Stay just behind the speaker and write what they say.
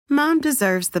Mom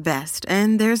deserves the best,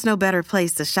 and there's no better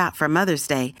place to shop for Mother's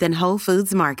Day than Whole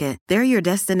Foods Market. They're your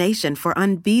destination for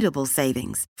unbeatable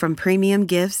savings, from premium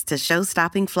gifts to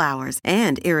show-stopping flowers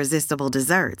and irresistible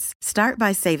desserts. Start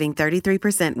by saving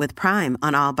 33% with Prime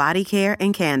on all body care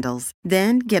and candles.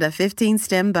 Then get a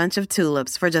 15-stem bunch of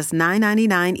tulips for just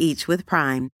 $9.99 each with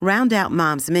Prime. Round out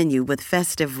Mom's menu with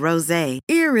festive rosé,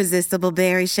 irresistible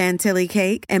berry chantilly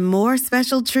cake, and more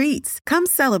special treats. Come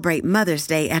celebrate Mother's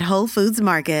Day at Whole Foods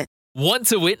Market. Want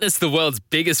to witness the world's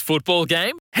biggest football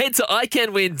game? Head to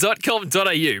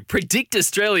iCanWin.com.au, predict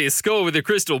Australia's score with a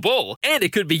crystal ball, and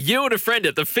it could be you and a friend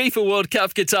at the FIFA World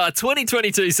Cup Qatar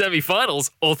 2022 semi-finals,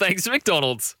 all thanks to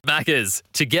McDonald's. Maccas,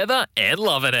 together and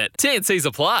loving it. T&Cs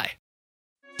apply.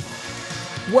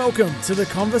 Welcome to the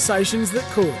Conversations That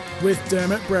Could with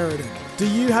Dermott Brereton. Do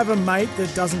you have a mate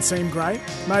that doesn't seem great?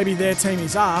 Maybe their team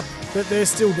is up, but they're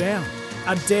still down.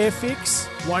 A dare fix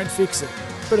won't fix it,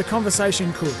 but a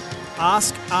conversation could.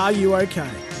 Ask, are you okay?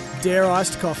 Dare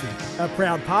Iced Coffee, a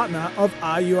proud partner of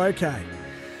Are You OK?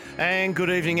 And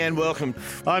good evening and welcome.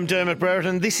 I'm Dermott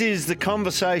Brereton. This is the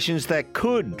Conversations That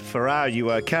Could for Are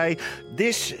You OK?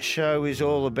 This show is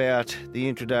all about the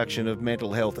introduction of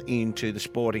mental health into the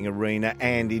sporting arena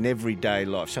and in everyday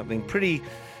life. Something pretty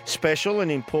special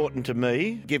and important to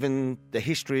me, given the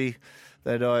history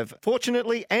that I've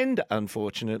fortunately and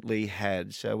unfortunately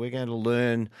had. So we're going to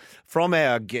learn from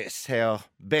our guests how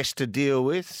best to deal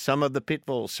with some of the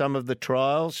pitfalls, some of the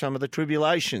trials, some of the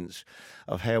tribulations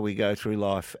of how we go through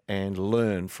life and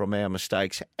learn from our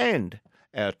mistakes and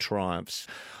our triumphs.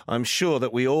 I'm sure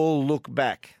that we all look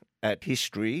back at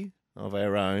history of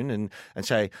our own and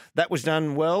say, that was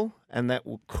done well and that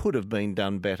could have been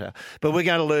done better. But we're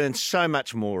going to learn so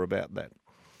much more about that.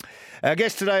 Our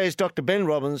guest today is Dr Ben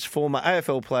Robbins, former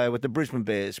AFL player with the Brisbane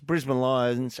Bears, Brisbane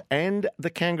Lions and the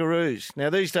Kangaroos.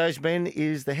 Now, these days, Ben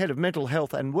is the head of mental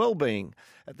health and wellbeing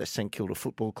at the St Kilda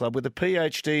Football Club with a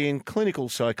PhD in clinical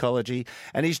psychology,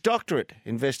 and his doctorate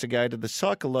investigated the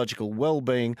psychological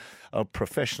wellbeing of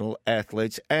professional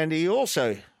athletes. And he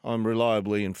also, I'm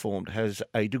reliably informed, has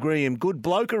a degree in good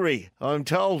blokery, I'm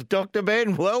told. Dr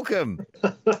Ben, welcome.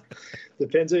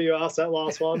 Depends who you ask, that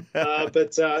last one. No,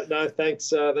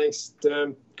 thanks,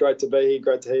 Derm. Great to be here.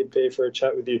 Great to be here for a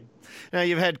chat with you. Now,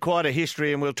 you've had quite a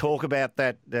history, and we'll talk about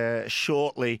that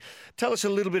shortly. Tell us a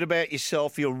little bit about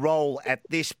yourself, your role at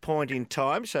this point in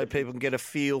time, so people can get a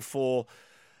feel for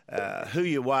who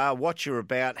you are, what you're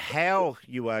about, how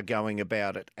you are going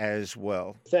about it as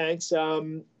well. Thanks.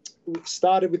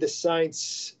 Started with the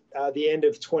Saints at the end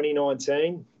of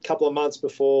 2019, a couple of months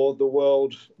before the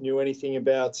world knew anything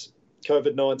about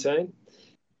COVID-19.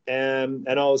 And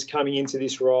I was coming into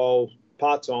this role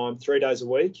part-time, 3 days a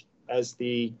week, as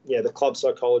the club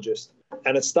psychologist.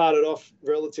 And it started off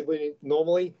relatively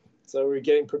normally. So we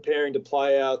were preparing to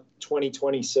play our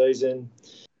 2020 season.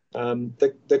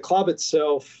 The club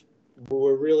itself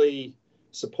were really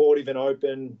supportive and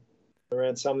open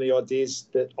around some of the ideas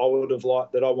that I would have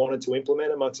liked, that I wanted to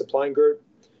implement amongst the playing group.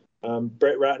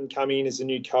 Brett Ratton coming in as the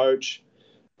new coach,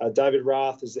 David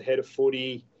Rath as the head of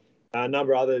footy, a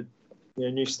number of other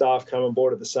new staff come on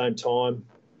board at the same time.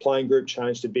 Playing group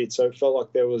changed a bit, so it felt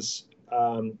like there was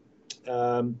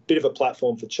a bit of a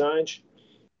platform for change.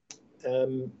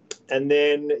 And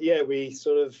then, we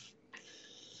sort of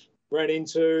ran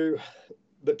into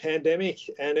the pandemic,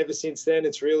 and ever since then,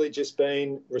 it's really just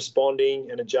been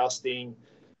responding and adjusting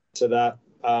to that.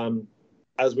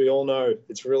 As we all know,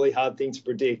 it's a really hard thing to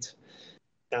predict.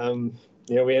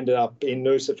 We ended up in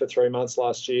Noosa for 3 months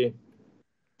last year,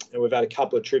 and we've had a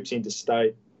couple of trips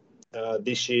interstate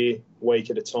this year,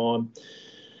 week at a time.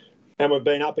 And we've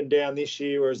been up and down this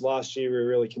year, whereas last year we were a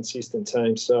really consistent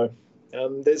team. So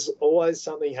there's always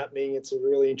something happening. It's a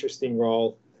really interesting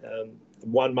role,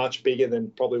 one much bigger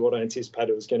than probably what I anticipated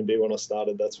it was going to be when I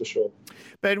started, that's for sure.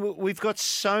 Ben, we've got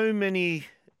so many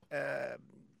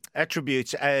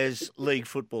attributes as league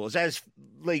footballers, as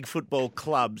league football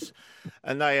clubs,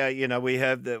 and they are, we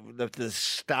have the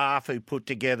staff who put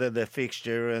together the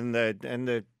fixture and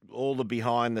the all the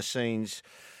behind the scenes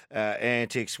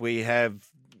antics. We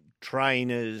have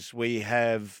trainers, we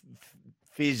have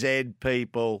phys ed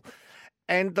people,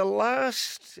 and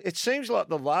it seems like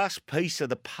the last piece of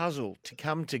the puzzle to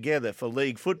come together for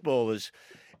league footballers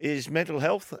is mental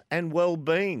health and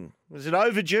well-being. Was it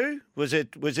overdue? Was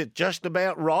it just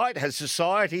about right? Has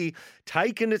society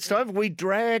taken its time? We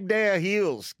dragged our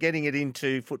heels getting it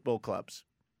into football clubs.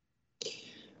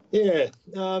 Yeah,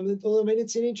 well, I mean,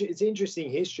 it's interesting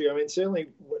history. I mean, certainly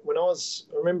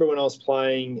I remember when I was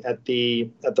playing at the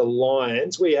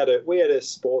Lions, we had a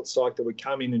sports psych that would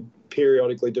come in and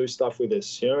periodically do stuff with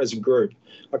us, as a group.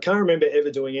 I can't remember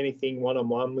ever doing anything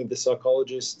one-on-one with the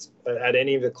psychologist at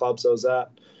any of the clubs I was at.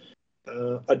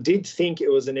 I did think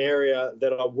it was an area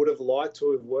that I would have liked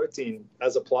to have worked in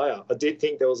as a player. I did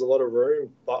think there was a lot of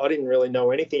room. I didn't really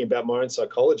know anything about my own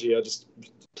psychology. I just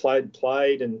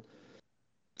played and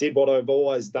did what I've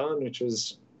always done, which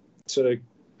was sort of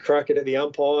crack it at the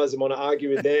umpires and want to argue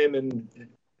with them, and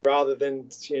rather than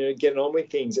getting on with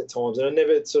things at times. And I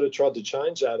never sort of tried to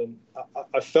change that. And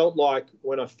I felt like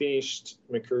when I finished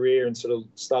my career and sort of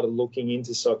started looking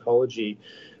into psychology,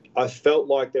 I felt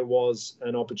like there was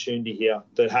an opportunity here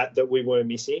that we were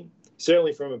missing,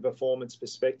 certainly from a performance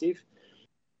perspective.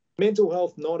 Mental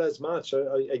health, not as much.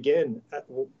 Again,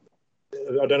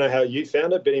 I don't know how you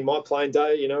found it, but in my playing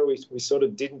day, we sort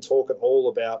of didn't talk at all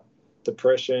about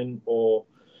depression or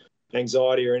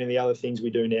anxiety or any of the other things we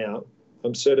do now.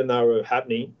 I'm certain they were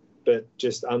happening, but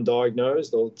just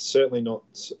undiagnosed, or certainly not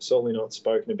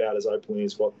spoken about as openly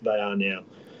as what they are now.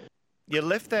 You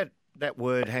left that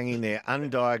word hanging there,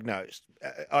 undiagnosed.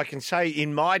 I can say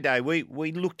in my day,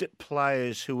 we looked at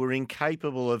players who were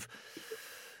incapable of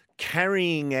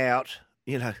carrying out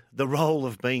the role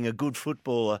of being a good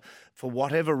footballer for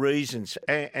whatever reasons.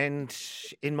 And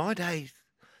in my day,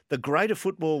 the greater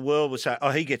football world would say,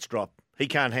 he gets dropped. He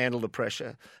can't handle the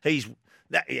pressure.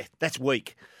 That's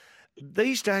weak.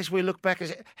 These days we look back and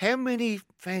say, how many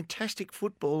fantastic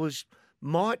footballers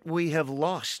might we have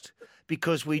lost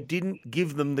because we didn't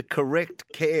give them the correct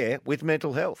care with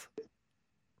mental health?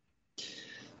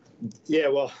 Yeah,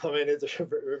 well, I mean, it's a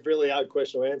really hard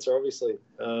question to answer, obviously,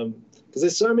 because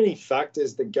there's so many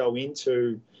factors that go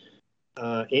into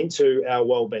our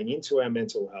well-being, into our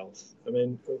mental health. I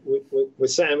mean, we're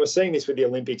seeing this with the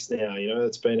Olympics now.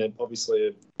 It's been obviously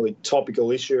a really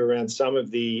topical issue around some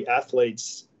of the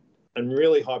athletes and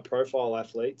really high-profile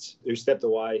athletes who stepped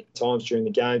away times during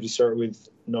the games. You saw it with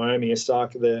Naomi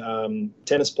Osaka, the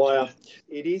tennis player.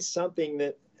 It is something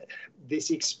that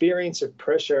this experience of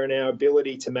pressure and our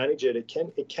ability to manage it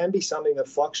can be something that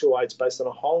fluctuates based on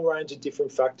a whole range of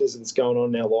different factors that's going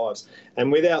on in our lives.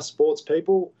 And with our sports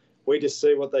people, we just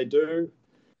see what they do,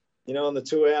 on the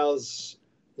 2 hours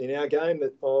in our game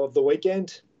of the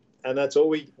weekend, and that's all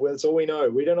we know.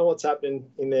 We don't know what's happening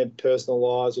in their personal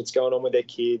lives, what's going on with their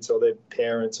kids or their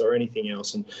parents or anything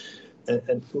else. And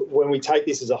when we take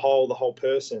this as a whole, the whole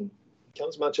person, it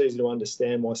becomes much easier to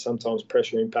understand why sometimes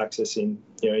pressure impacts us in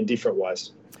different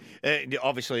ways.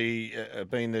 Obviously,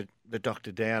 being the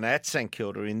doctor down at St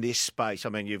Kilda in this space, I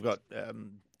mean, you've got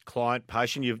client,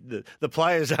 patient. The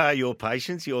players are your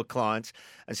patients, your clients,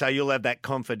 and so you'll have that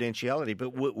confidentiality.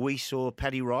 But we saw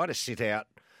Paddy Ryder sit out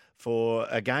for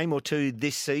a game or two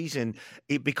this season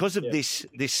because of this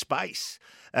space.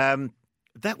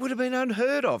 That would have been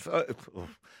unheard of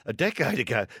a decade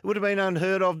ago. It would have been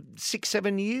unheard of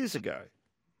 6-7 years ago.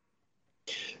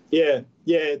 Yeah.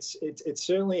 It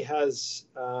certainly has.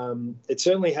 It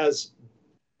certainly has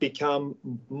become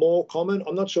more common.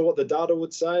 I'm not sure what the data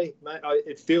would say.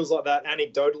 It feels like that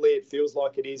anecdotally. It feels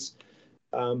like it is.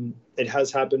 It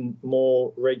has happened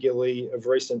more regularly of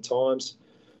recent times.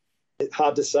 It's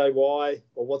hard to say why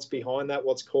or what's behind that,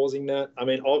 what's causing that. I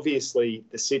mean, obviously,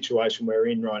 the situation we're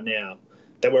in right now,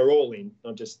 that we're all in,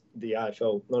 not just the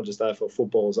AFL, not just AFL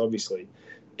footballers, obviously,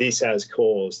 this has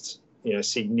caused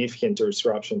significant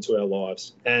disruption to our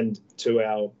lives and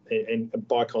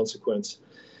by consequence,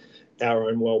 our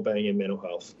own well-being and mental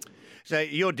health. So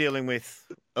you're dealing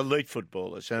with elite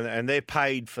footballers and they're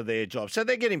paid for their job. So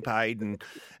they're getting paid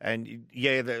and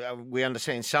we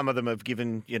understand some of them have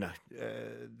given,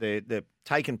 they're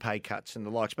taken pay cuts and the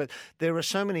likes. But there are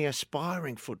so many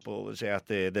aspiring footballers out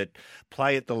there that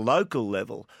play at the local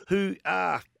level who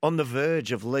are on the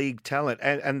verge of league talent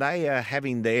and they are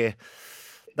having the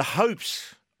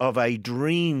hopes of a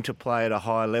dream to play at a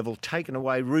high level taken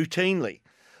away routinely,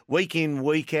 week in,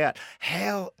 week out.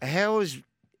 How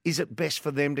is it best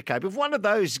for them to cope? If one of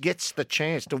those gets the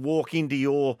chance to walk into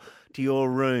your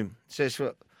room, says,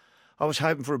 well, I was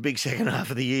hoping for a big second half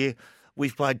of the year.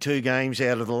 We've played 2 games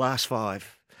out of the last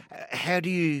 5. How do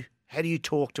you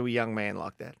talk to a young man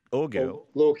like that or girl?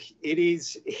 Well, look, it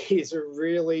is a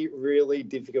really, really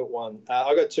difficult one.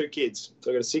 I've got 2 kids. So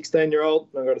I've got a 16-year-old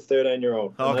and I've got a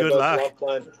 13-year-old. Oh, good luck. Love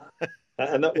playing.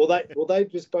 And they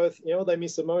just both, what they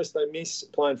miss the most? They miss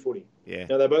playing footy. Yeah.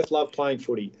 They both love playing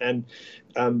footy. And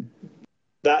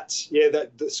that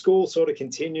the school sort of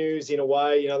continues in a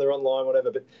way, they're online,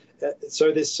 whatever. But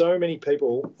so there's so many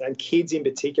people and kids in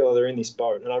particular that are in this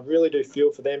boat. And I really do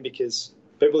feel for them because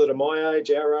People that are my age,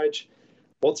 our age,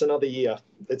 what's another year?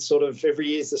 It's sort of every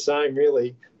year's the same,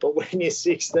 really. But when you're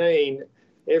 16,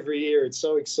 every year it's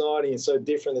so exciting and so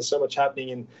different. There's so much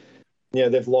happening,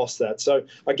 and they've lost that. So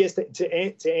I guess to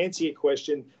answer your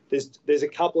question, there's a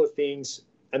couple of things,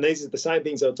 and these are the same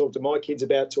things I talk to my kids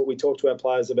about, we talk to our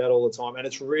players about all the time, and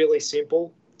it's really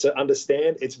simple to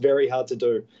understand. It's very hard to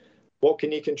do. What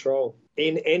can you control?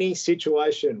 In any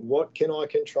situation, what can I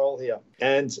control here?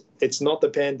 And it's not the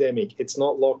pandemic. It's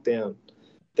not lockdown.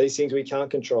 These things we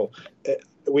can't control.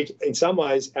 In some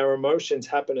ways, our emotions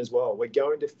happen as well. We're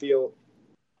going to feel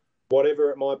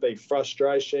whatever it might be,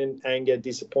 frustration, anger,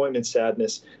 disappointment,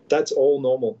 sadness. That's all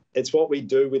normal. It's what we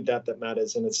do with that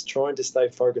matters. And it's trying to stay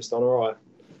focused on, all right,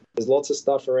 there's lots of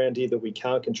stuff around here that we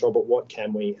can't control, but what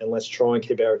can we? And let's try and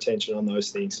keep our attention on those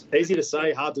things. Easy to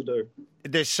say, hard to do.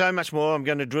 There's so much more I'm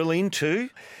going to drill into.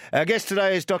 Our guest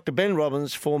today is Dr Ben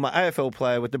Robbins, former AFL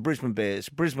player with the Brisbane Bears,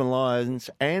 Brisbane Lions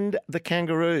and the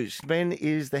Kangaroos. Ben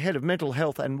is the head of mental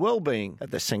health and wellbeing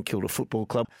at the St Kilda Football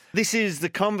Club. This is the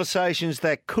Conversations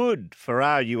That Could for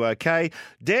Are You OK?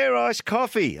 Dare Iced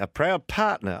Coffee, a proud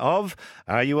partner of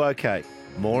Are You OK?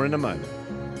 More in a moment.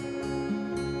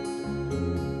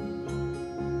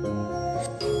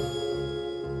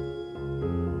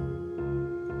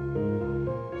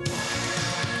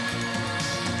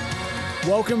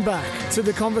 Welcome back to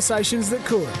the Conversations That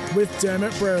Could with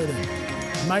Dermott Brereton.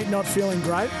 Mate not feeling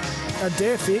great? A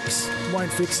dare fix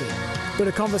won't fix it, but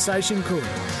a conversation could.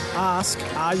 Ask,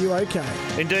 are you okay?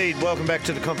 Indeed, welcome back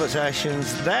to the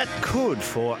Conversations That Could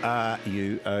for Are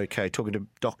You OK? Talking to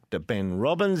Dr Ben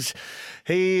Robbins.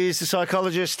 He is a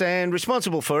psychologist and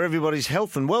responsible for everybody's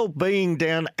health and well-being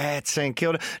down at St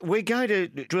Kilda. We're going to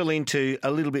drill into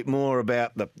a little bit more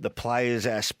about the players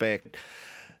aspect.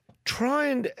 Try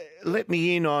and let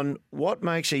me in on what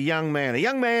makes a young man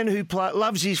who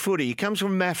loves his footy. He comes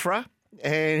from Maffra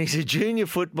and he's a junior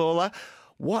footballer.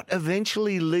 What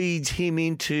eventually leads him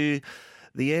into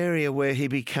the area where he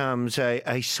becomes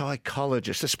a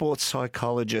psychologist, a sports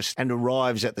psychologist, and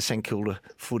arrives at the St Kilda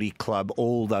Footy Club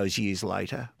all those years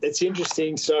later? It's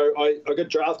interesting. So I got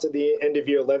drafted at the end of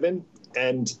year 11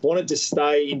 and wanted to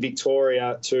stay in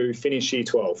Victoria to finish year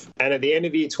 12. And at the end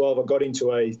of year 12, I got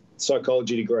into a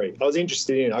psychology degree. I was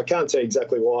interested in it. I can't tell you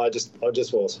exactly why. I just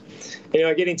was.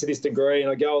 I get into this degree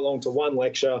and I go along to one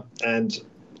lecture and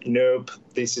nope,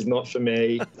 this is not for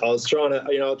me. I was trying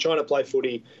to play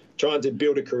footy, trying to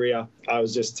build a career. I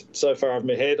was just so far over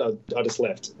my head, I just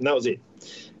left. And that was it.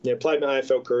 Played my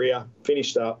AFL career,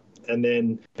 finished up, and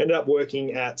then ended up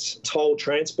working at Toll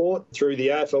Transport through the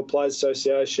AFL Players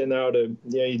Association. They were to,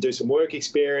 you do some work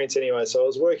experience anyway. So I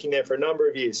was working there for a number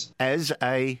of years.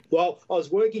 Well, I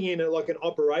was working in an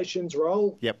operations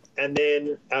role. Yep. And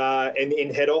then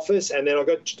in head office, and then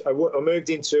I moved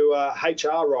into a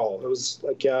HR role. It was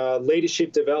like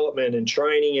leadership development and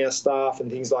training our staff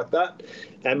and things like that.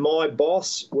 And my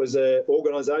boss was an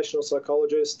organisational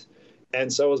psychologist,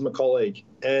 and so was my colleague.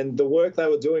 And the work they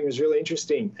were doing was really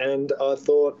interesting. And I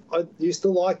thought, I used to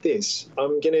like this.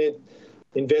 I'm going to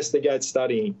investigate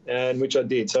studying, and which I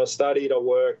did. So I studied, I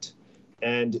worked,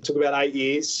 and it took about 8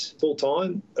 years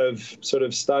full-time of sort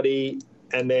of study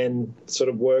and then sort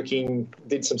of working,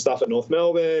 did some stuff at North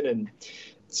Melbourne. And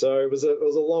so it was a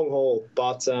long haul,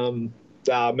 but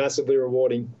massively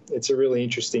rewarding. It's a really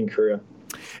interesting career.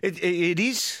 It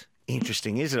is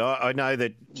interesting, isn't it? I know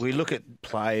that we look at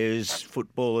players,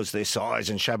 footballers, their size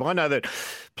and shape. I know that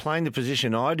playing the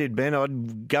position I did, Ben,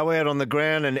 I'd go out on the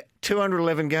ground and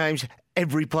 211 games,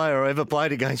 every player I ever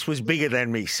played against was bigger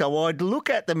than me. So I'd look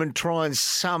at them and try and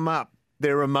sum up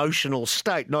their emotional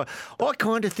state. And I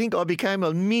kind of think I became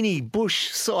a mini Bush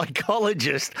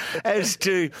psychologist as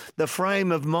to the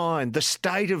frame of mind, the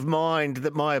state of mind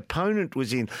that my opponent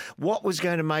was in, what was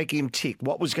going to make him tick,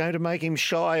 what was going to make him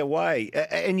shy away.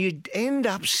 And you end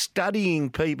up studying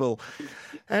people.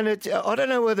 And I don't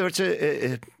know whether it's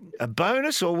a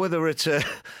bonus or whether it's a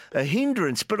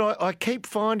hindrance, but I keep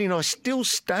finding I still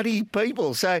study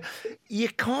people. So you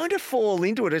kind of fall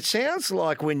into it. It sounds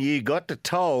like when you got to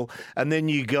Toll and then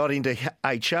you got into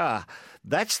HR,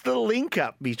 that's the link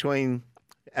up between,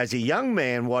 as a young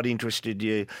man, what interested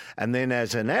you, and then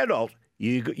as an adult,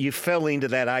 you fell into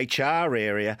that HR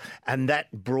area, and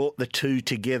that brought the two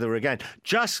together again,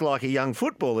 just like a young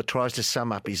footballer tries to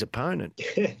sum up his opponent.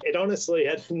 It honestly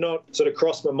had not sort of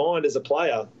crossed my mind as a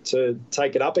player to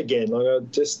take it up again.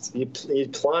 Like you're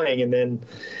playing, and then,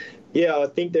 yeah, I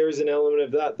think there is an element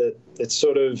of that it's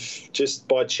sort of just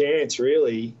by chance,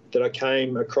 really, that I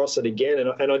came across it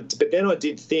again. But then I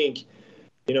did think,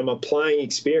 my playing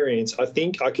experience, I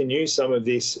think I can use some of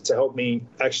this to help me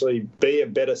actually be a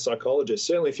better psychologist,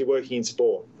 certainly if you're working in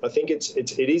sport. I think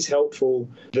it is helpful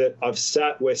that I've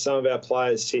sat where some of our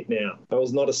players sit now. I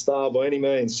was not a star by any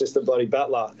means, just a bloody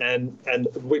battler, and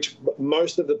which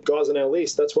most of the guys on our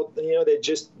list, that's what, they're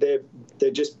just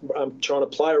trying to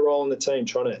play a role in the team,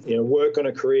 trying to work on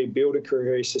a career, build a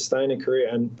career, sustain a career,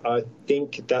 and I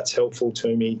think that's helpful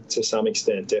to me to some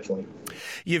extent, definitely.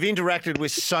 You've interacted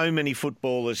with so many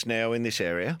footballers now in this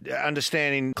area,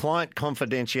 understanding client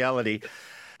confidentiality.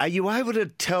 Are you able to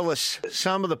tell us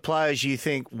some of the players you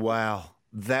think, wow,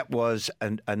 that was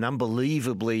an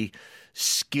unbelievably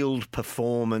skilled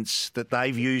performance, that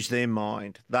they've used their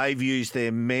mind, they've used their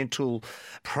mental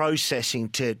processing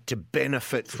to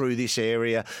benefit through this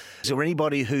area? Is there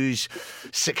anybody who's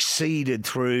succeeded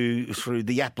through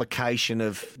the application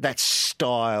of that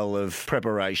style of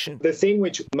preparation? The thing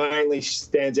which mainly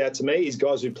stands out to me is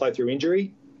guys who play through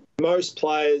injury. Most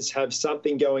players have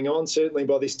something going on, certainly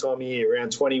by this time of year,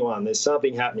 around 21, there's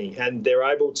something happening, and they're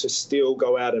able to still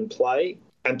go out and play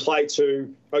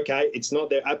to, okay, it's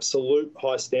not their absolute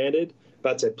high standard,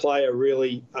 but to play a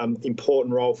really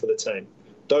important role for the team.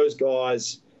 Those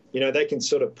guys, they can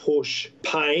sort of push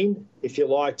pain, if you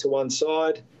like, to one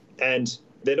side, and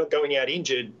they're not going out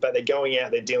injured, but they're going out,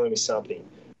 they're dealing with something.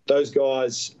 Those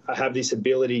guys have this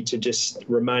ability to just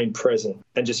remain present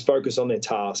and just focus on their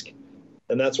task.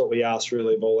 And that's what we ask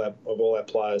really of all our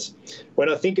players. When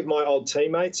I think of my old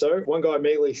teammates, so one guy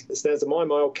immediately stands to mind,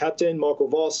 my old captain, Michael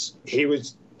Voss. He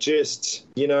was just,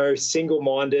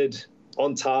 single-minded,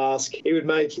 on task. He would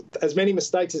make as many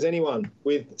mistakes as anyone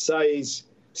with, say, his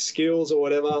skills or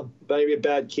whatever, maybe a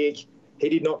bad kick. He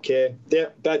did not care. Yeah,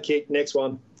 bad kick, next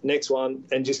one,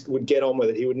 and just would get on with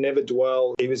it. He would never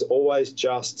dwell. He was always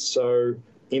just so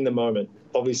in the moment.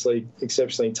 Obviously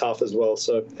exceptionally tough as well.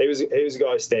 So he was a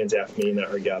guy who stands out for me in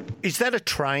that regard. Is that a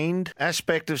trained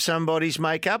aspect of somebody's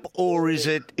makeup, or is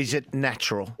it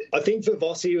natural? I think for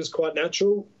Vossi it was quite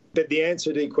natural, but the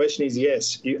answer to the question is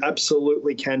yes, you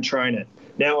absolutely can train it.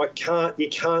 Now you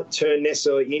can't turn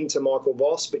necessarily into Michael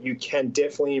Voss, but you can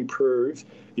definitely improve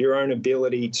your own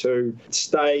ability to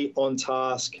stay on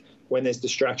task when there's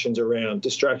distractions around,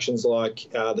 distractions like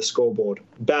the scoreboard,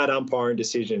 bad umpiring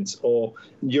decisions, or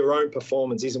your own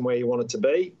performance isn't where you want it to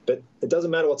be. But it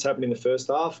doesn't matter what's happened in the first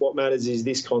half. What matters is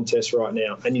this contest right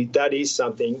now. And that is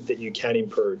something that you can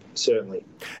improve, certainly.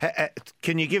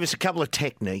 Can you give us a couple of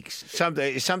techniques?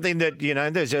 Something that,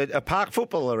 there's a park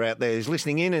footballer out there who's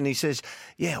listening in and he says,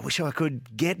 yeah, I wish I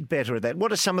could get better at that.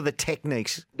 What are some of the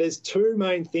techniques? There's two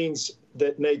main things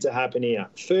that need to happen here.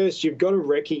 First, you've got to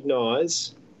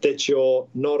recognise that you're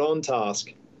not on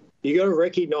task. You got to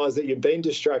recognise that you've been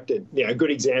distracted. A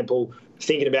good example,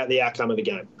 thinking about the outcome of the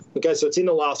game. Okay, so it's in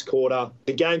the last quarter,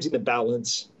 the game's in the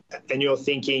balance, and you're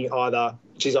thinking either,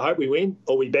 geez, I hope we win,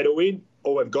 or we better win,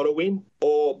 or we've got to win,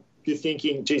 or you're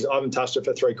thinking, geez, I haven't touched it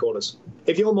for 3 quarters.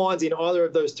 If your mind's in either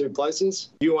of those two places,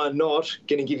 you are not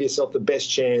going to give yourself the best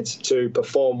chance to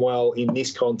perform well in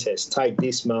this contest, take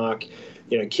this mark,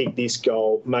 kick this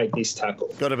goal, make this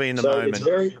tackle. Got to be in the moment.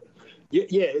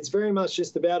 It's very much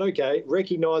just about,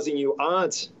 recognising you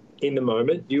aren't in the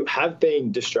moment, you have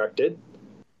been distracted,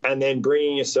 and then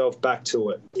bringing yourself back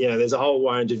to it. There's a whole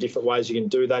range of different ways you can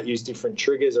do that, use different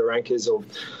triggers or anchors or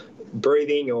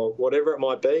breathing or whatever it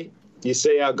might be. You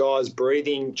see our guys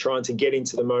breathing, trying to get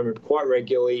into the moment quite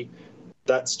regularly.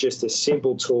 That's just a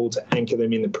simple tool to anchor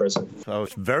them in the present. I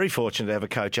was very fortunate to have a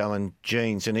coach, Alan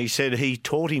Jeans, and he said he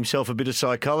taught himself a bit of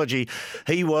psychology.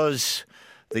 He was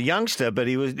the youngster, but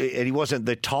he wasn't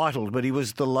the titled, but he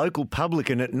was the local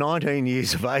publican at 19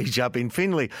 years of age up in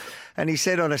Finley. And he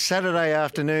said on a Saturday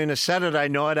afternoon, a Saturday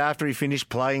night after he finished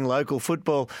playing local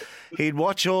football, he'd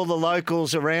watch all the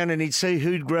locals around and he'd see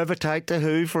who'd gravitate to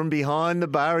who from behind the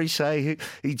bar.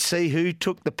 He'd see who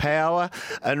took the power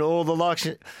and all the likes.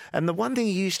 And the one thing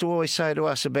he used to always say to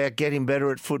us about getting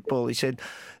better at football, he said,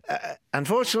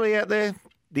 unfortunately out there,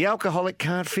 the alcoholic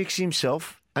can't fix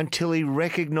himself until he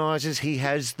recognises he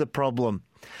has the problem.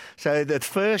 So the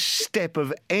first step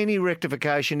of any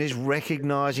rectification is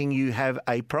recognising you have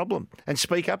a problem and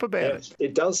speak up about it.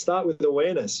 It does start with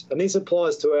awareness. And this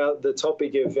applies to the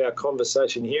topic of our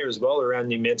conversation here as well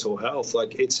around your mental health.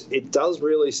 It does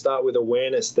really start with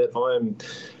awareness that I'm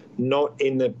not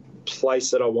in the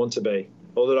place that I want to be,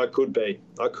 or that I could be.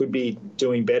 I could be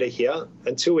doing better here.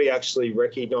 Until we actually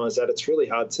recognise that, it's really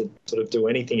hard to sort of do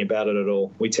anything about it at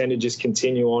all. We tend to just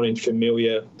continue on in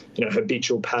familiar,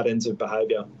 habitual patterns of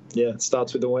behaviour. Yeah, it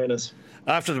starts with awareness.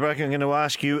 After the break, I'm going to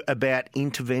ask you about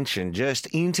intervention, just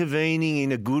intervening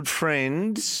in a good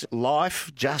friend's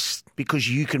life just because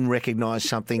you can recognise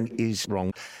something is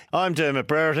wrong. I'm Dermott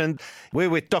Brereton.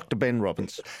 We're with Dr Ben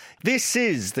Robbins. This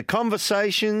is the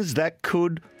Conversations That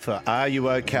Could for Are You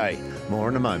OK? More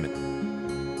in a moment.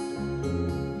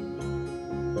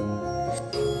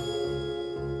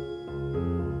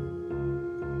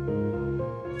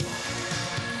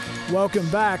 Welcome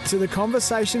back to the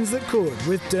Conversations That Could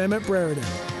with Dermott Brereton.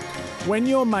 When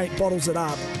your mate bottles it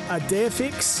up, a dare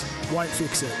fix won't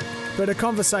fix it, but a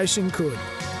conversation could.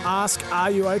 Ask,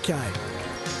 are you okay?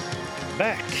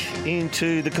 Back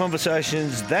into the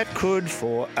Conversations That Could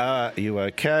for Are You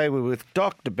OK? We're with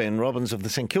Dr Ben Robbins of the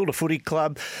St Kilda Footy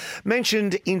Club.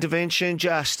 Mentioned intervention,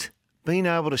 just being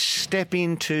able to step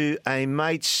into a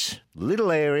mate's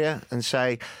little area and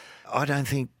say, I don't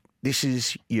think this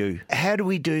is you. How do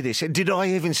we do this? Did I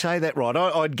even say that right?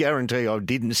 I'd guarantee I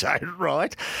didn't say it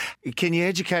right. Can you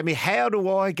educate me? How do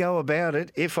I go about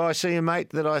it if I see a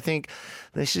mate that I think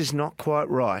this is not quite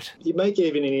right? You make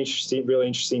even an really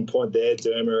interesting point there,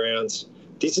 Derm, around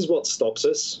this is what stops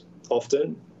us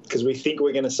often because we think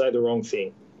we're going to say the wrong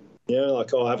thing. You know,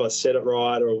 like, oh, have I said it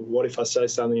right? Or what if I say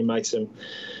something that makes them,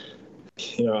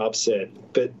 upset?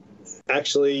 But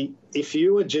actually, if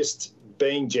you are just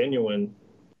being genuine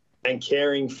and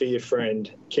caring for your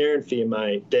friend, caring for your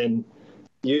mate, then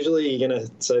usually you're going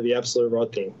to say the absolute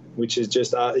right thing, which is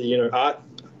just, how are you going?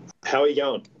 How are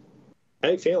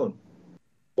you feeling?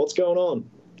 What's going on?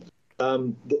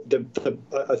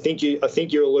 I think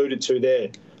you alluded to there.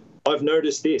 I've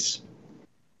noticed this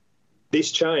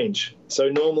change. So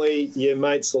normally your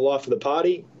mate's the life of the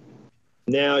party.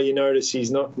 Now you notice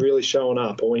he's not really showing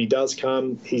up, or when he does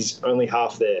come, he's only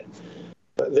half there.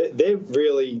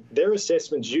 They're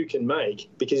assessments you can make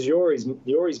because you're his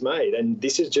mate, and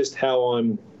this is just how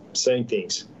I'm seeing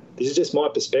things. This is just my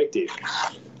perspective,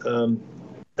 and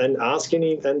asking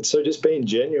him, and so just being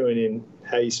genuine in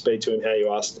how you speak to him, how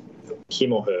you ask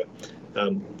him or her.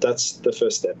 That's the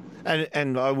first step.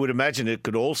 And I would imagine it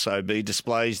could also be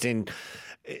displayed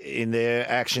in their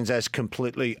actions as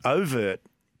completely overt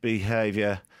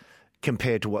behaviour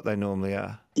compared to what they normally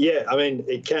are. Yeah, I mean,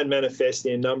 it can manifest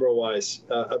in a number of ways,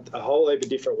 a whole heap of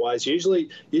different ways. Usually,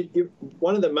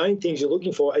 one of the main things you're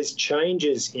looking for is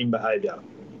changes in behaviour.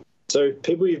 So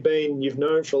people you've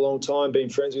known for a long time, been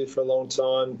friends with for a long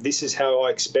time, this is how I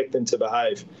expect them to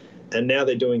behave, and now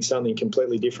they're doing something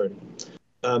completely different.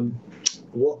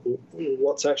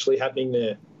 What's actually happening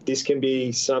there? This can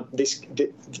be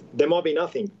there might be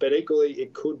nothing, but equally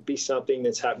it could be something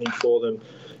that's happening for them.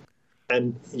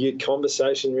 And your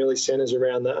conversation really centres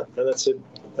around that, and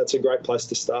that's a great place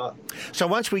to start. So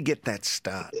once we get that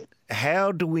start,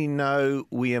 how do we know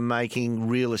we are making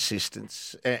real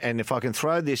assistance? And if I can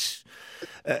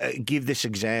give this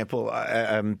example,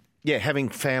 having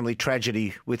family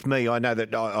tragedy with me, I know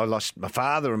that I lost my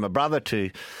father and my brother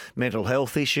to mental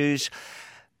health issues.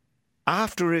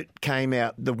 After it came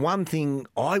out, the one thing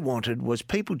I wanted was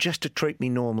people just to treat me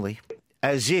normally,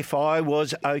 as if I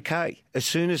was okay. As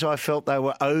soon as I felt they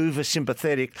were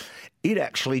over-sympathetic, it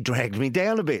actually dragged me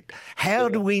down a bit. How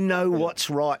do we know what's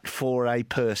right for a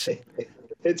person?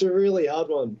 It's a really hard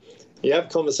one. You have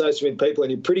conversation with people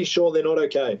and you're pretty sure they're not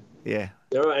okay. Yeah.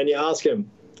 And you ask them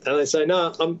and they say,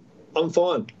 no, I'm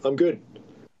fine. I'm good.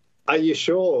 Are you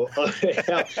sure?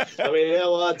 How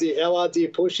hard do you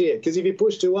push here? Because if you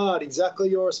push too hard,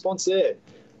 exactly your response there.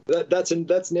 That's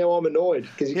now I'm annoyed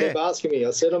because you keep asking me.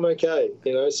 I said I'm okay,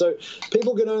 So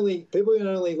people can only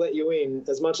let you in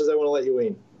as much as they want to let you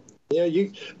in.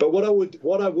 But what I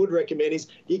would recommend is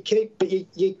you keep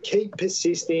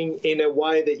persisting in a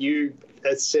way that you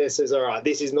assess as, all right,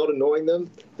 this is not annoying them.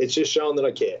 It's just showing that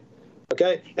I care.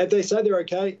 Okay, if they say they're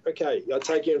okay, I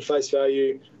take you in face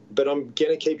value, but I'm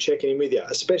gonna keep checking in with you,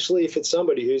 especially if it's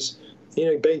somebody who's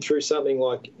been through something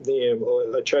like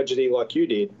or a tragedy like you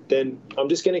did, then I'm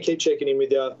just going to keep checking in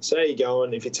with you, say how you're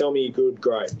going. If you tell me you're good,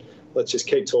 great. Let's just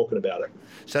keep talking about it.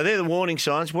 So they're the warning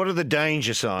signs. What are the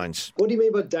danger signs? What do you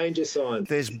mean by danger signs?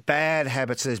 There's bad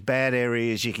habits, there's bad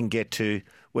areas you can get to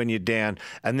when you're down,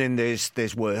 and then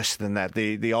there's worse than that,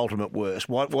 the ultimate worst.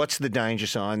 What's the danger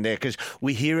sign there? Because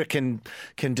we hear it can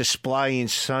display in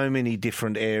so many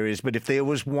different areas, but if there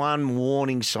was one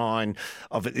warning sign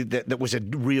of it that was a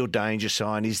real danger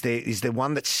sign, is there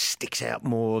one that sticks out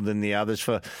more than the others?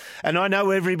 And I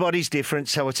know everybody's different,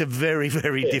 so it's a very,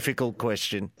 very difficult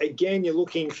question. Again, you're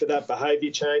looking for that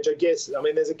behaviour change, I guess. I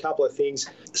mean, there's a couple of things.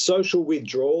 Social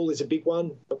withdrawal is a big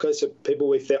one. Okay, so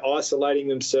people, if they're isolating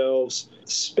themselves,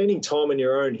 spending time on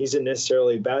your own isn't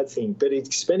necessarily a bad thing, but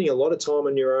it's spending a lot of time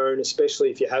on your own, especially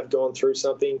if you have gone through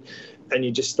something and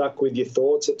you're just stuck with your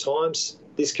thoughts at times,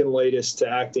 this can lead us to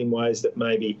act in ways that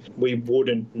maybe we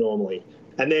wouldn't normally.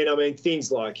 And then,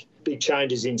 things like big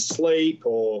changes in sleep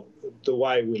or the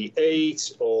way we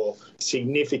eat or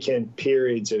significant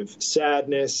periods of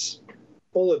sadness,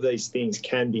 all of these things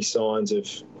can be signs of,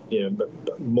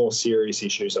 more serious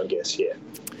issues, I guess, yeah.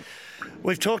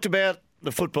 We've talked about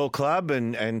the football club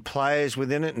and players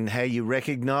within it and how you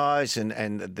recognise and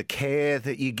the care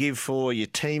that you give for your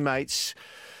teammates.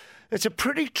 It's a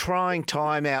pretty trying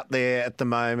time out there at the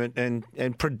moment,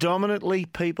 and predominantly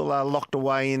people are locked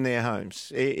away in their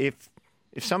homes. If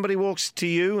somebody walks to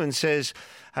you and says,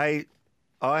 hey,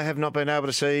 I have not been able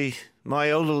to see my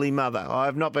elderly mother, I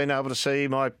have not been able to see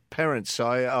my parents,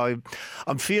 I'm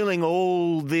feeling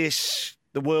all this,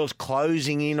 the world's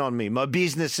closing in on me, my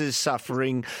business is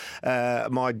suffering,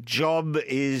 my job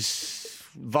is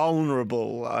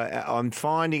vulnerable, I'm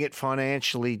finding it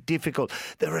financially difficult.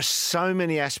 There are so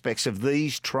many aspects of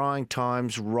these trying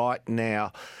times right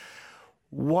now.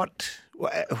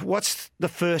 What's the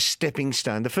first stepping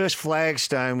stone, the first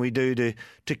flagstone we do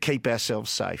to keep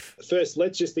ourselves safe? First,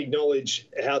 let's just acknowledge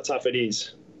how tough it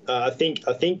is. I think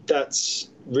that's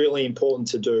really important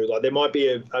to do. Like, there might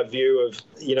be a view of,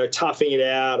 toughing it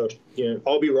out, or,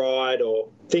 I'll be right, or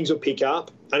things will pick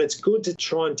up. And it's good to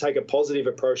try and take a positive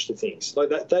approach to things. Like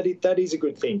that is a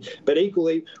good thing. But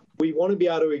equally, we want to be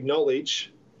able to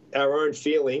acknowledge our own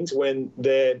feelings when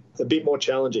they're a bit more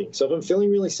challenging. So if I'm feeling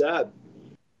really sad,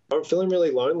 I'm feeling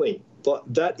really lonely, but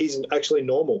that is actually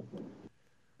normal.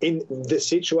 In the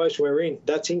situation we're in,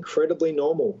 that's incredibly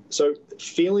normal. So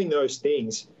feeling those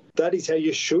things, that is how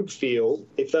you should feel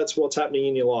if that's what's happening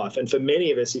in your life. And for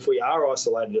many of us, if we are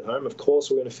isolated at home, of course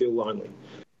we're going to feel lonely.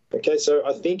 Okay, so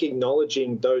I think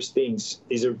acknowledging those things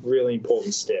is a really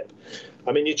important step.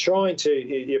 You're trying to,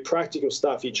 your practical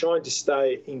stuff, you're trying to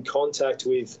stay in contact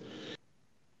with,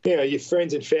 your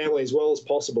friends and family as well as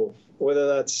possible, whether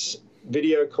that's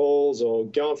video calls or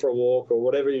going for a walk or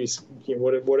whatever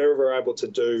whatever we're able to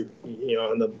do,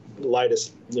 on the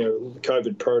latest,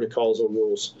 COVID protocols or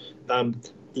rules. And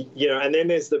then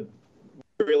there's the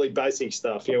really basic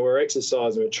stuff. We're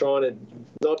exercising, we're trying to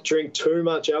not drink too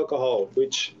much alcohol,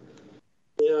 which,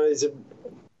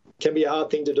 can be a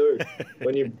hard thing to do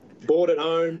when you're bored at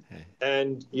home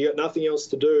and you got nothing else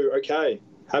to do. Okay,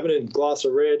 having a glass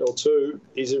of red or two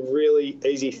is a really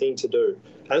easy thing to do.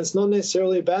 And it's not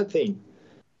necessarily a bad thing,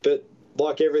 but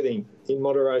like everything, in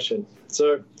moderation.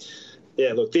 So,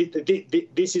 yeah, look,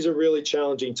 this is a really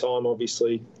challenging time,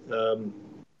 obviously.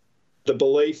 The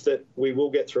belief that we will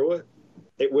get through it,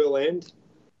 it will end.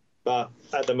 But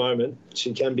at the moment,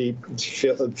 she can be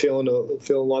feeling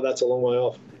like that's a long way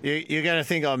off. You're going to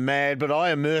think I'm mad, but I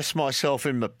immerse myself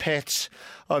in my pets.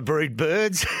 I breed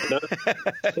birds. No.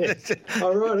 Yeah.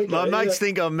 Oh, right, okay. My mates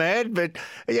think I'm mad, but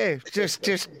yeah,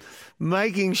 just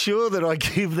making sure that I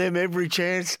give them every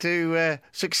chance to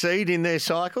succeed in their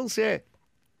cycles. Yeah.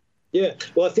 Yeah.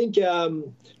 Well, I think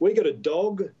we got a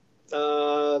dog.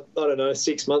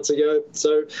 6 months ago.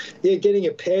 So, yeah, getting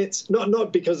a pet,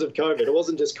 not because of COVID. It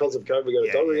wasn't just because of COVID. We got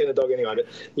a dog. We're getting a dog anyway.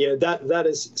 But, that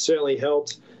has certainly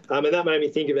helped. And that made me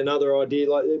think of another idea,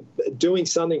 like doing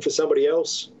something for somebody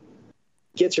else.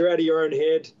 Gets you out of your own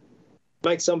head,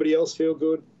 makes somebody else feel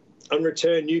good. In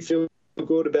return, you feel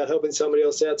good about helping somebody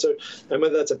else out. So, and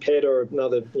whether that's a pet or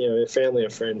another, a family or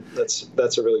friend,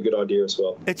 that's a really good idea as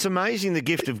well. It's amazing, the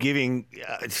gift of giving.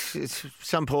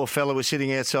 Some poor fellow was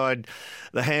sitting outside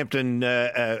the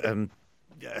Hampton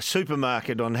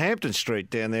supermarket on Hampton Street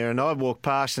down there, and I walked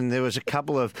past and there was a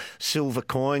couple of silver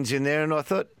coins in there, and I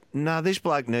thought, no, this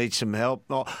bloke needs some help.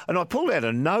 And I pulled out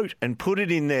a note and put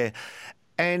it in there,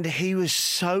 and he was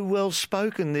so well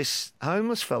spoken, this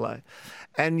homeless fellow.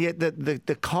 And yet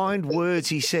the kind words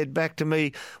he said back to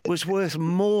me was worth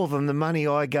more than the money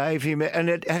I gave him. And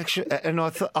I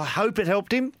thought, I hope it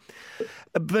helped him.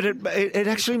 But it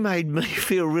actually made me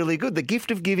feel really good. The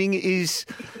gift of giving is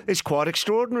quite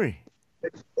extraordinary.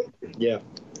 Yeah.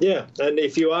 Yeah. And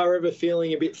if you are ever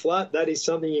feeling a bit flat, that is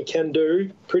something you can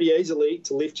do pretty easily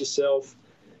to lift yourself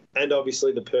and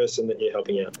obviously the person that you're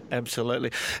helping out.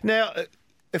 Absolutely. Now,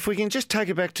 if we can just take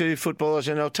it back to footballers,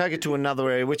 and I'll take it to another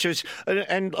area, which is,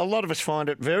 and a lot of us find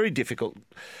it very difficult,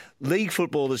 league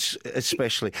footballers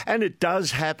especially, and it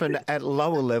does happen at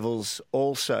lower levels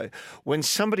also. When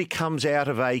somebody comes out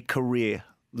of a career,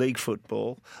 league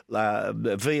football,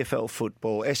 VFL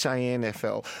football,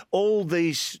 SANFL, all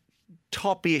these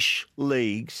top-ish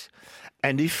leagues,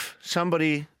 and if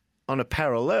somebody on a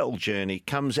parallel journey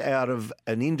comes out of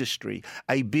an industry,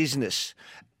 a business,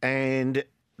 and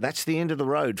that's the end of the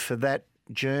road for that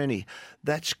journey.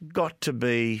 That's got to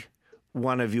be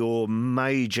one of your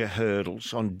major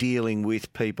hurdles on dealing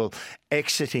with people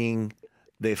exiting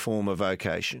their former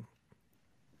vocation.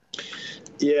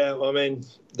 Yeah, I mean,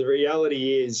 the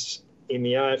reality is in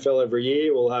the AFL every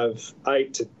year we'll have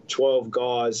 8 to 12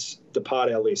 guys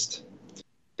depart our list.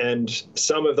 And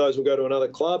some of those will go to another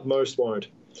club, most won't.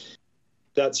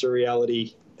 That's a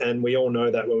reality, and we all know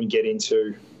that when we get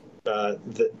into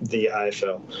the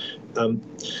AFL.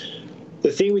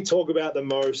 The thing we talk about the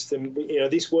most, and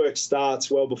this work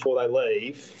starts well before they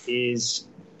leave, is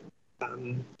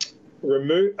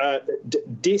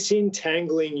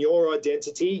disentangling your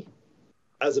identity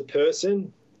as a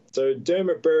person. So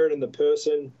Dermott Brereton, the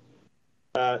person,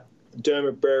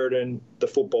 Dermott Brereton, the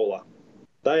footballer.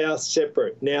 They are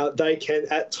separate. Now, they can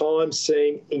at times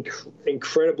seem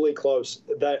incredibly close.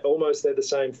 They're the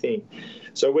same thing.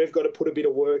 So we've got to put a bit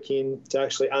of work in to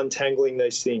actually untangling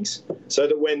these things so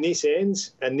that when this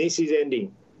ends, and this is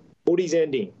ending, footy's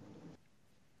ending,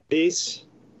 this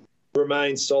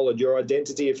remains solid. Your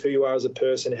identity of who you are as a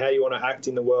person, how you want to act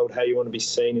in the world, how you want to be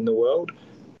seen in the world,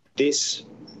 this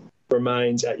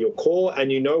remains at your core,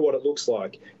 and you know what it looks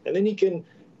like. And then you can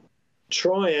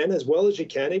try and, as well as you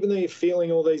can, even though you're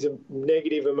feeling all these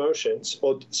negative emotions,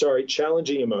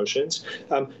 challenging emotions,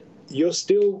 you're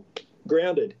still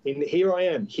grounded in, here I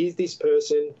am, here's this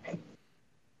person,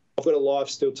 I've got a life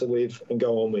still to live and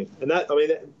go on with. And that's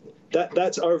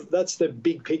the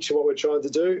big picture, what we're trying to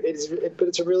do. But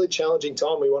it's a really challenging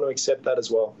time. We want to accept that as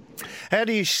well. How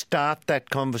do you start that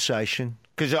conversation?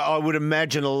 Because I would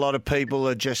imagine a lot of people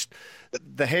are just,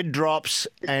 the head drops,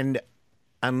 and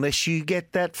unless you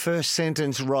get that first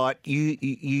sentence right,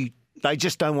 they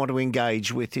just don't want to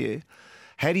engage with you.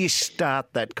 How do you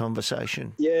start that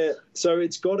conversation? Yeah, so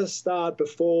it's got to start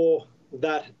before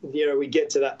that, we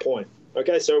get to that point.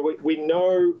 Okay, so we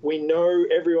know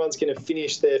everyone's going to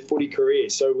finish their footy career.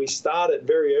 So we start it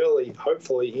very early,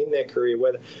 hopefully, in their career,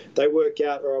 where they work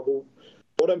out, all right, well,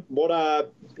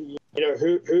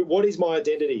 what is my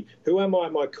identity? Who am I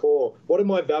at my core? What are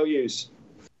my values?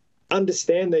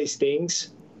 Understand these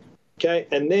things, okay?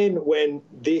 And then when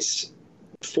this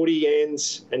footy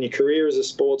ends and your career as a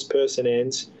sports person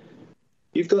ends,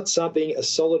 you've got a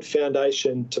solid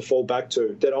foundation to fall back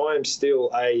to, that I am still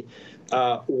a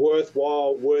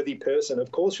worthwhile, worthy person.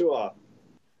 Of course you are.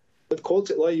 Of course,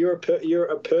 you're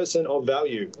a person of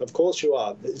value. Of course you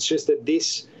are. It's just that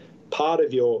this part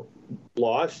of your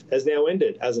life has now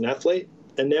ended as an athlete,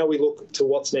 and now we look to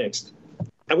what's next.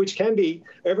 And which can be,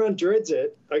 everyone dreads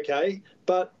it, okay,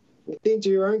 but think to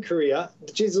your own career,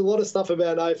 there's a lot of stuff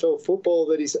about AFL football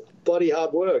that is bloody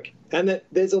hard work, and that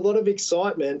there's a lot of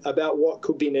excitement about what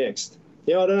could be next.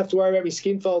 I don't have to worry about my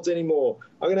skin folds anymore.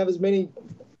 I can have as many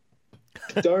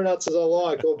donuts as I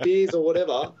like, or beers or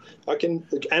whatever. I can,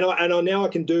 now I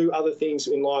can do other things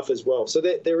in life as well. So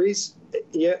there's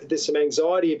some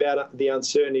anxiety about the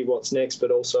uncertainty of what's next, but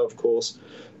also, of course,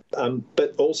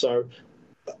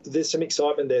 there's some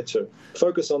excitement there too.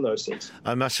 Focus on those things.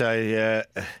 I must say,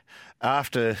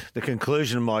 after the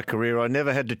conclusion of my career, I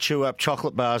never had to chew up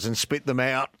chocolate bars and spit them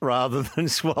out rather than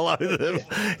swallow them.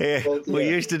 Yeah. Well, we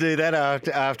used to do that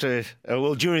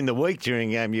during the week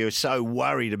during game. You were so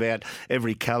worried about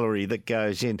every calorie that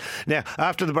goes in. Now,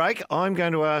 after the break, I'm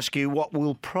going to ask you what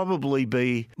will probably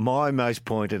be my most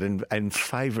pointed and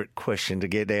favourite question to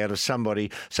get out of somebody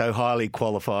so highly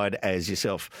qualified as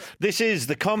yourself. This is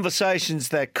the Conversations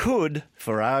That Could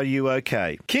for Are You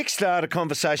OK? Kickstart a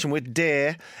conversation with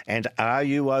Dare and Are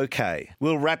You OK?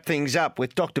 We'll wrap things up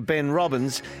with Dr Ben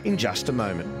Robbins in just a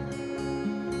moment.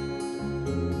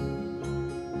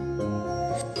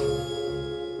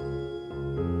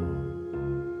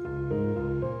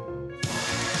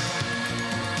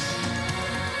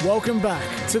 Welcome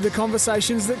back to the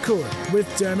Conversations That Could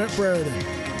with Dermott Brereton.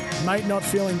 Mate not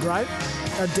feeling great?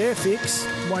 A Dare fix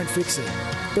won't fix it,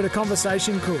 but a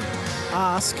conversation could.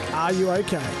 Ask, are you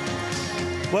okay?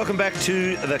 Welcome back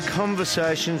to the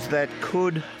Conversations That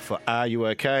Could for Are You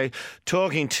OK?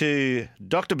 Talking to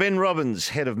Dr Ben Robbins,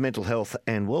 Head of Mental Health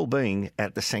and Wellbeing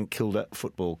at the St Kilda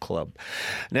Football Club.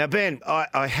 Now, Ben,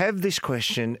 I have this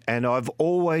question, and I've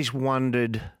always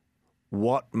wondered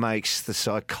what makes the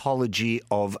psychology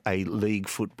of a league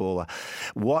footballer,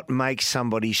 what makes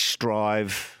somebody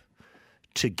strive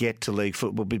to get to league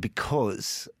football,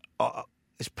 because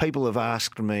as people have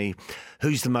asked me,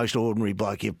 who's the most ordinary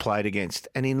bloke you've played against?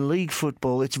 And in league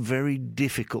football, it's very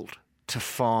difficult to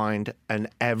find an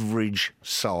average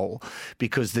soul,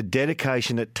 because the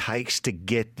dedication it takes to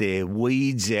get there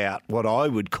weeds out what I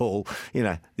would call,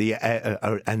 an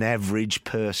average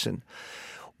person.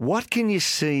 What can you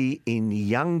see in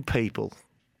young people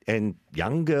and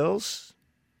young girls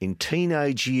in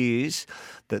teenage years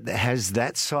that has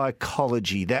that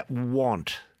psychology, that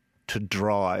want to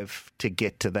drive to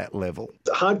get to that level? It's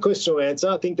a hard question to answer.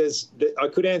 I think I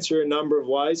could answer a number of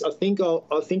ways. I think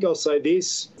I'll say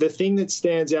this. The thing that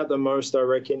stands out the most, I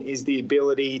reckon, is the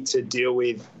ability to deal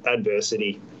with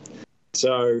adversity.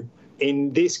 So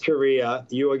in this career,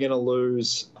 you are going to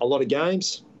lose a lot of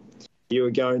games. You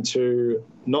are going to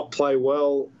not play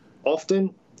well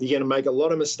often. You're going to make a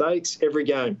lot of mistakes every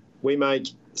game. We make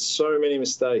so many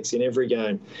mistakes in every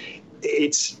game.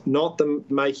 It's not the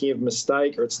making of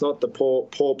mistake, or it's not the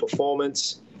poor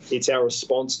performance. It's our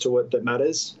response to it that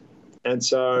matters. And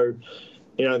so,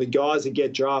 the guys that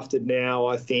get drafted now,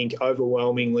 I think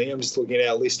overwhelmingly, I'm just looking at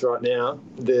our list right now,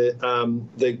 the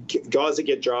guys that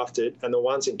get drafted and the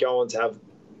ones that go on to have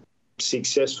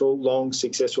long,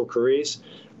 successful careers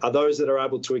are those that are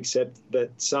able to accept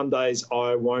that some days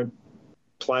I won't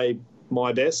play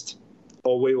my best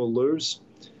or we will lose.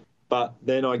 But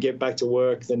then I get back to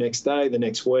work the next day, the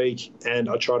next week, and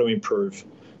I try to improve.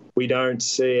 We don't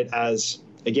see it as,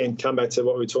 again, come back to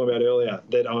what we were talking about earlier,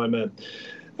 that I'm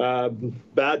a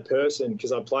bad person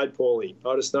because I played poorly.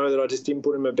 I just know that I just didn't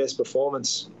put in my best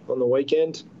performance on the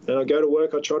weekend. And I go to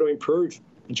work, I try to improve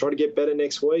and try to get better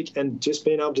next week, and just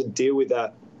being able to deal with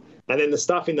that. And then the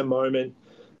stuff in the moment,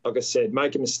 like I said,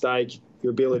 make a mistake,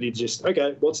 your ability to just,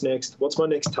 okay, what's next? What's my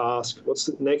next task? What's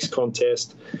the next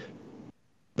contest?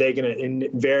 They're going to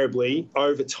invariably,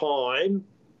 over time,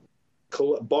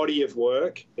 body of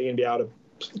work, they're going to be able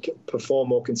to perform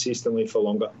more consistently for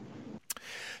longer.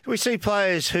 We see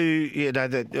players who,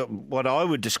 what I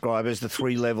would describe as the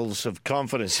three levels of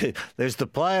confidence. There's the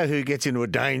player who gets into a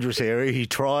dangerous area. He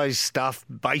tries stuff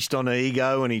based on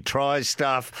ego, and he tries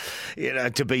stuff,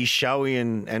 to be showy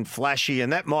and flashy,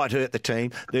 and that might hurt the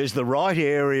team. There's the right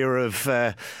area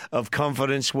of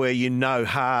confidence where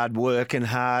hard work and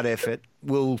hard effort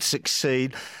will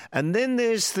succeed. And then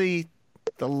there's the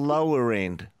lower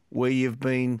end where you've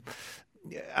been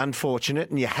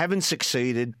unfortunate and you haven't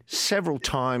succeeded several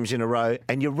times in a row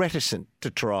and you're reticent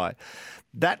to try.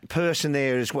 That person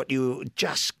there is what you were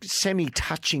just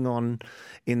semi-touching on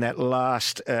in that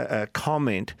last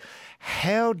comment.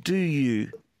 How do you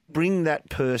bring that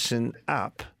person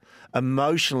up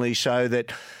emotionally so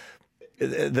that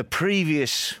the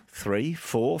previous 3,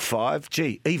 4, 5,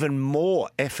 even more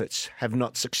efforts have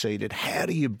not succeeded? How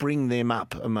do you bring them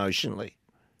up emotionally?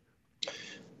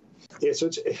 Yeah,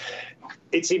 so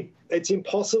it's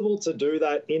impossible to do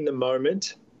that in the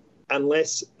moment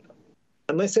unless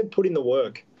they've put in the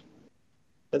work.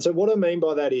 And so what I mean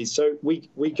by that is, so we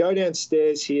go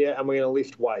downstairs here and we're going to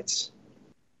lift weights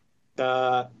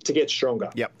to get stronger.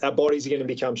 Yep. Our bodies are going to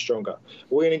become stronger.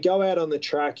 We're going to go out on the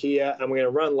track here and we're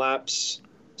going to run laps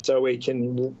so we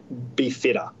can be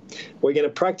fitter. We're going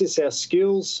to practice our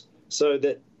skills so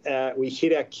that we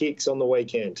hit our kicks on the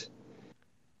weekend.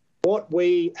 What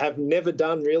we have never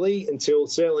done really until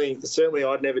certainly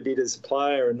I'd never did as a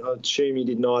player, and I assume you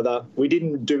didn't either, we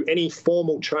didn't do any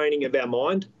formal training of our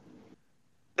mind.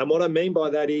 And what I mean by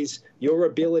that is your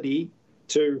ability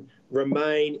to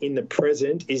remain in the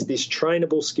present is this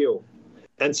trainable skill.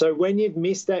 And so when you've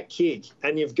missed that kick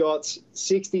and you've got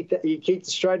you kicked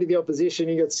straight to the opposition,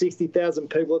 you've got 60,000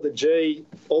 people at the G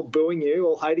all booing you,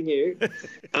 all hating you,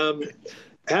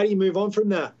 how do you move on from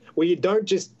that? Well, you don't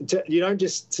just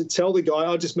tell the guy,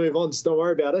 "I'll just move on, just don't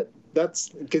worry about it." That's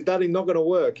because that is not going to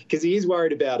work, because he is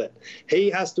worried about it. He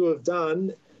has to have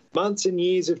done months and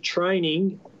years of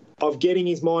training of getting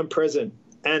his mind present.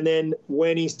 And then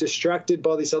when he's distracted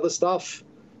by this other stuff,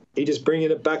 he just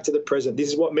bringing it back to the present. This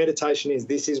is what meditation is.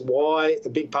 This is why, a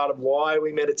big part of why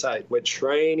we meditate. We're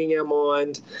training our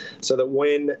mind so that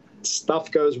when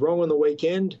stuff goes wrong on the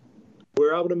weekend,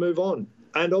 we're able to move on.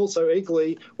 And also,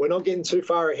 equally, we're not getting too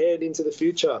far ahead into the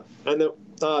future. And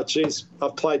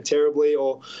I've played terribly,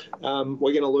 or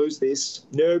we're going to lose this.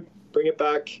 Nope, bring it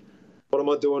back. What am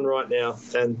I doing right now?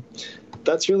 And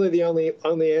that's really the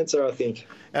only answer, I think.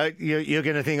 You're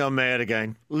going to think I'm mad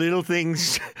again. Little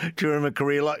things during a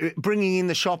career, like bringing in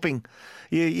the shopping.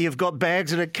 You've got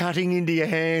bags that are cutting into your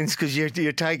hands because you're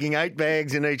taking 8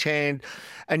 bags in each hand,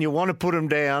 and you want to put them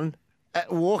down.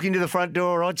 Walking to the front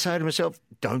door, I'd say to myself,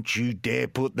 "Don't you dare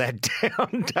put that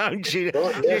down, don't you?"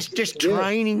 Right, yeah. Just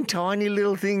training tiny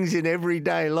little things in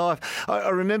everyday life. I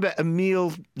remember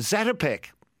Emil Zatopek.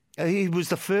 He was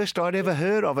the first I'd ever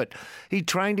heard of it. He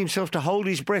trained himself to hold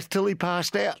his breath till he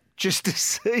passed out, just to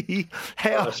see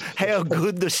how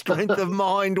good the strength of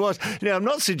mind was. Now, I'm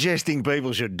not suggesting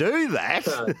people should do that.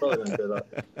 No, probably don't do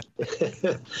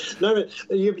that. No, but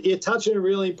you're touching a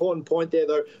really important point there,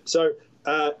 though. So,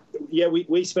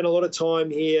 we spend a lot of time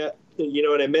here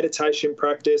in a meditation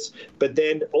practice, but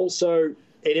then also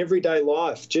in everyday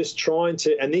life, just trying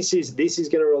to, and this is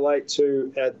going to relate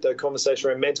to the conversation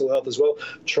around mental health as well,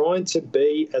 trying to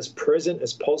be as present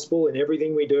as possible in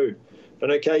everything we do.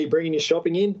 And okay, you're bringing your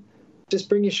shopping in, just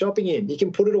bring your shopping in. You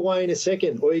can put it away in a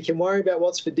second, or you can worry about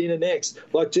what's for dinner next.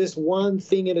 Like just one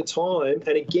thing at a time.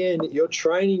 And again, you're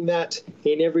training that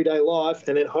in everyday life.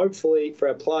 And then hopefully for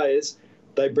our players,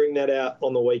 they bring that out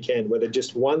on the weekend, where they're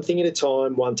just one thing at a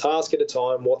time, one task at a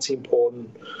time, what's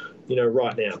important,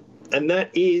 right now. And that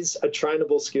is a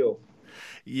trainable skill.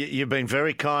 You've been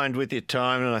very kind with your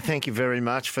time, and I thank you very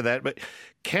much for that. But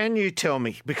can you tell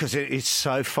me, because it's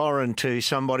so foreign to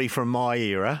somebody from my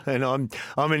era, and I'm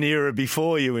an era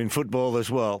before you in football as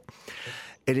well,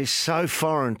 it is so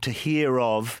foreign to hear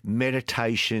of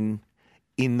meditation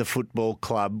in the football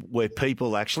club where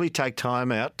people actually take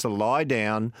time out to lie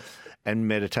down and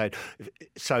meditate.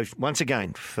 So once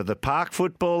again, for the park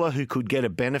footballer who could get a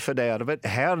benefit out of it,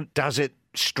 how does it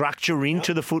structure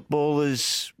into the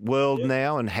footballer's world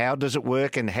now, and how does it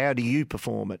work, and how do you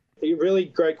perform it? A really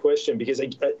great question, because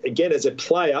again, as a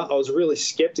player, I was really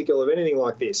skeptical of anything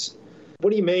like this.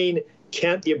 What do you mean,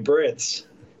 count your breaths?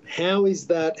 How is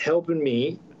that helping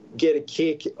me get a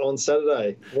kick on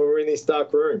Saturday when we're in this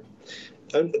dark room?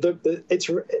 And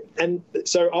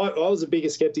so I was the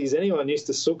biggest skeptic as anyone, used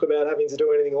to sook about having to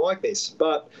do anything like this.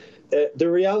 But the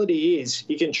reality is,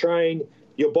 you can train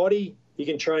your body, you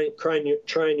can train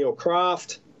your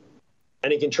craft,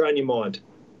 and you can train your mind.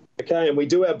 Okay, and we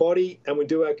do our body and we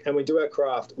do our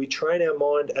craft. We train our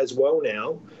mind as well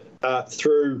now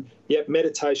through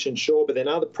meditation, sure, but then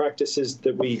other practices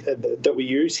that we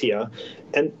use here.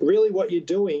 And really, what you're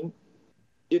doing,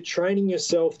 you're training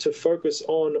yourself to focus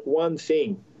on one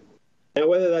thing. Now,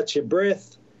 whether that's your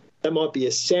breath, that might be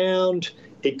a sound,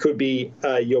 it could be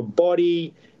your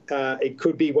body. It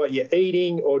could be what you're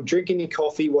eating or drinking your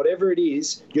coffee, whatever it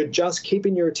is, you're just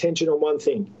keeping your attention on one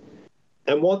thing.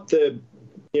 And what the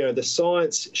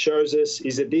science shows us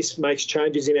is that this makes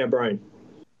changes in our brain.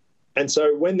 And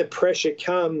so when the pressure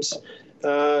comes,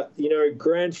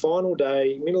 grand final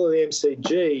day, middle of the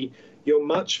MCG, you're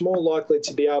much more likely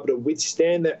to be able to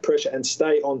withstand that pressure and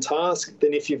stay on task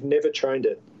than if you've never trained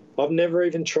it. I've never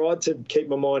even tried to keep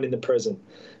my mind in the present.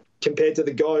 Compared to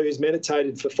the guy who's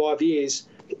meditated for 5 years,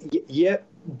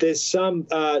 there's some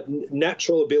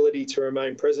natural ability to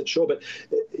remain present, sure, but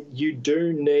you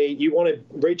want to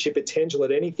reach your potential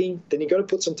at anything, then you've got to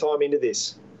put some time into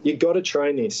this. You've got to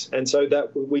train this. And so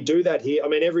that we do that here. I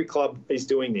mean, every club is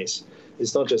doing this.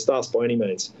 It's not just us by any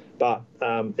means, but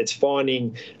it's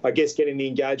getting the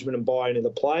engagement and buy-in of the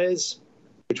players,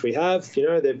 which we have.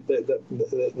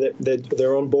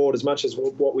 They're on board as much as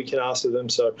what we can ask of them.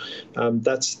 So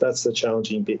that's the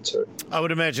challenging bit too. I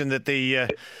would imagine that the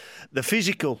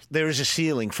physical, there is a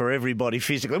ceiling for everybody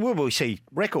physically. Well, we see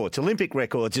records, Olympic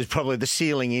records is probably the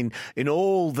ceiling in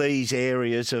all these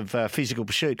areas of physical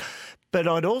pursuit. But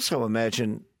I'd also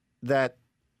imagine that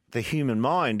the human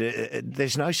mind,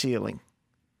 there's no ceiling.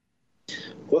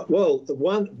 Well,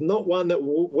 not one that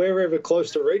we're ever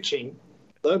close to reaching.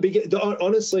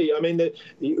 Honestly, I mean,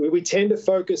 we tend to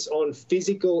focus on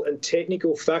physical and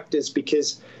technical factors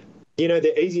because,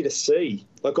 they're easy to see.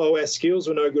 Like, our skills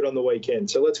were no good on the weekend,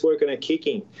 so let's work on our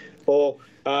kicking. Or,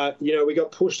 we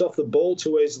got pushed off the ball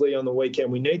too easily on the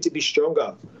weekend. We need to be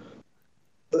stronger.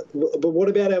 But what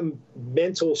about our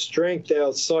mental strength,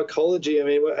 our psychology? I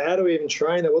mean, how do we even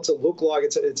train that? What's it look like?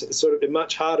 It's sort of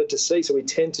much harder to see. So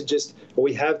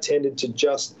we have tended to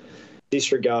just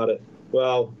disregard it.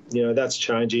 Well, that's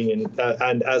changing,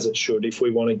 and as it should, if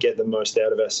we want to get the most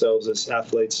out of ourselves as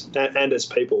athletes and as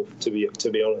people, to be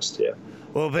honest, yeah.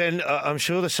 Well, Ben, I'm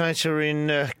sure the Saints are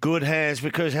in good hands,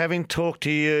 because having talked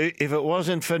to you, if it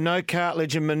wasn't for no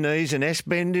cartilage in my knees, an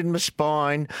S-bend in my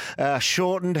spine,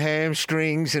 shortened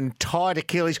hamstrings and tight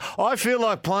Achilles, I feel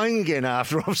like playing again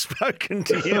after I've spoken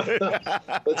to you.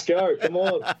 Let's go. Come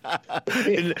on.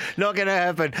 Not going to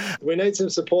happen. We need some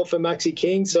support for Maxi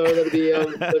King, so that'd be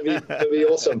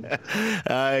awesome.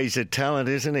 He's a talent,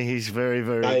 isn't he? He's very,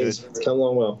 very good. He's come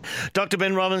along well. Dr.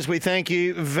 Ben Robbins, we thank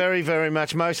you very, very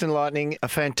much. Most enlightening. A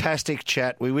fantastic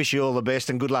chat. We wish you all the best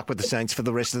and good luck with the Saints for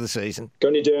the rest of the season. Go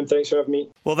on, you do. Thanks for having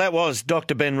me. Well, that was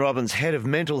Dr. Ben Robbins, Head of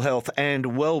Mental Health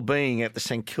and Wellbeing at the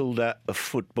St Kilda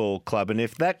Football Club. And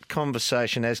if that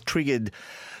conversation has triggered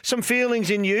some feelings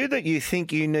in you that you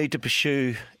think you need to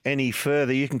pursue any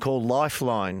further, you can call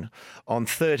Lifeline on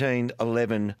 13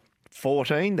 11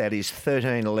 14, that is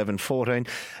 13 11 14,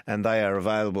 and they are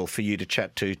available for you to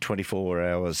chat to 24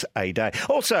 hours a day.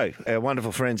 Also, our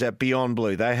wonderful friends at Beyond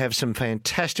Blue, they have some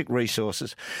fantastic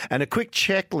resources and a quick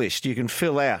checklist you can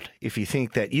fill out if you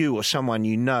think that you or someone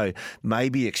you know may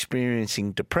be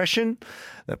experiencing depression.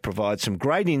 That provides some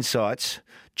great insights.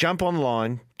 Jump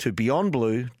online to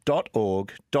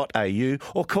beyondblue.org.au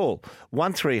or call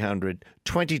 1300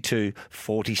 22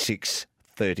 46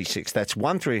 36. That's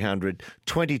 1300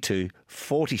 22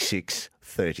 46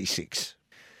 36.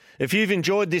 If you've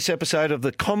enjoyed this episode of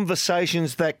the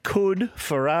Conversations That Could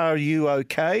for Are You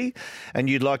OK? And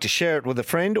you'd like to share it with a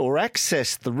friend or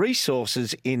access the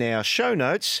resources in our show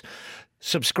notes,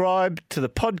 subscribe to the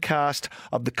podcast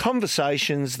of the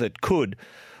Conversations That Could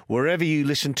wherever you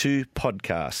listen to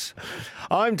podcasts.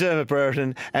 I'm Dermott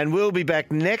Brereton, and we'll be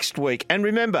back next week. And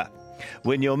remember,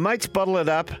 when your mates bottle it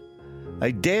up,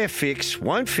 a dare fix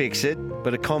won't fix it,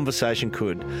 but a conversation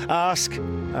could. Ask,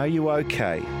 are you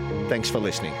okay? Thanks for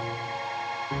listening.